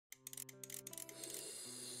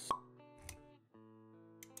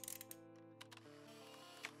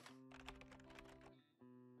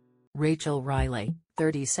Rachel Riley,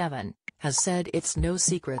 37, has said it's no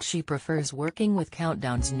secret she prefers working with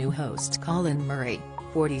Countdown's new host Colin Murray,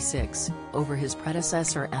 46, over his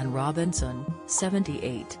predecessor Anne Robinson,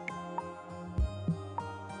 78.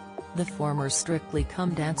 The former Strictly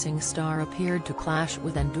Come Dancing star appeared to clash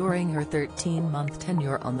with Anne during her 13-month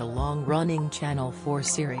tenure on the long-running Channel 4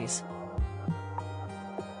 series.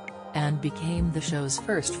 Anne became the show's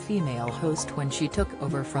first female host when she took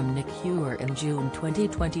over from Nick Hewer in June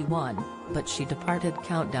 2021, but she departed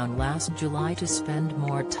Countdown last July to spend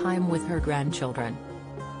more time with her grandchildren.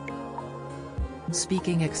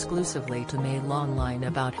 Speaking exclusively to Mail Online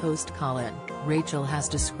about host Colin, Rachel has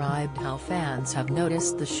described how fans have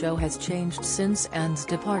noticed the show has changed since Anne's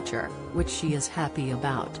departure, which she is happy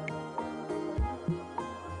about.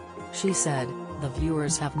 She said, "The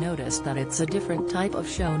viewers have noticed that it's a different type of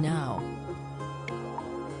show now.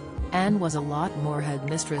 Anne was a lot more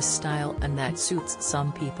headmistress style, and that suits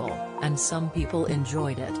some people, and some people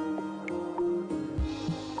enjoyed it.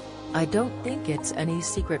 I don't think it's any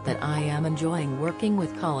secret that I am enjoying working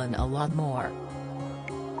with Colin a lot more.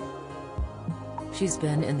 She's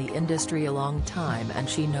been in the industry a long time and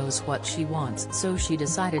she knows what she wants, so she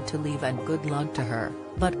decided to leave, and good luck to her,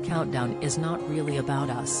 but Countdown is not really about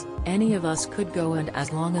us. Any of us could go, and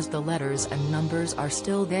as long as the letters and numbers are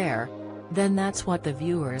still there, then that's what the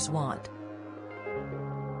viewers want.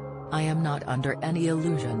 I am not under any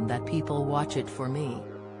illusion that people watch it for me.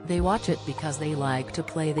 They watch it because they like to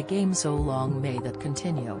play the game, so long may that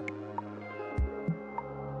continue."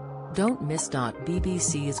 Don't miss.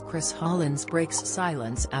 BBC's Chris Hollins breaks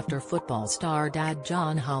silence after football star dad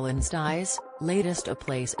John Hollins dies. Latest: a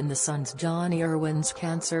place in the Sun's Johnny Irwin's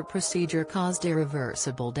cancer procedure caused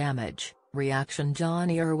irreversible damage. Reaction: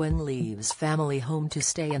 Johnny Irwin leaves family home to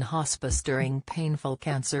stay in hospice during painful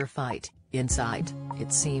cancer fight. Insight: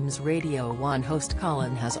 it seems Radio 1 host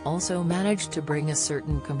Colin has also managed to bring a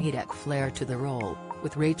certain comedic flair to the role,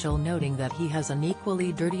 with Rachel noting that he has an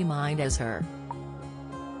equally dirty mind as her.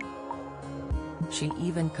 She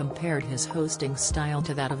even compared his hosting style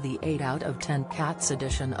to that of the 8 out of 10 Cats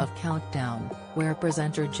edition of Countdown, where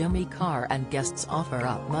presenter Jimmy Carr and guests offer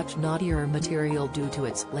up much naughtier material due to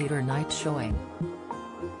its later night showing.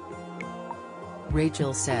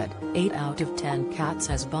 Rachel said, 8 out of 10 Cats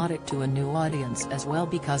has brought it to a new audience as well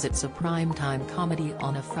because it's a primetime comedy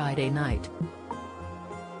on a Friday night.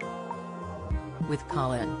 With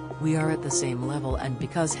Colin, we are at the same level, and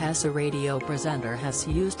because he's a radio presenter, he's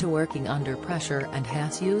used to working under pressure and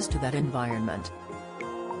he's used to that environment.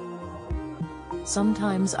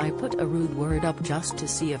 Sometimes I put a rude word up just to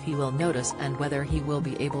see if he will notice and whether he will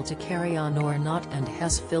be able to carry on or not, and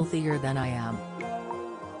he's filthier than I am."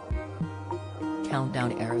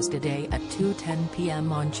 Countdown airs today at 2:10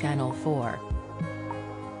 p.m. on Channel 4.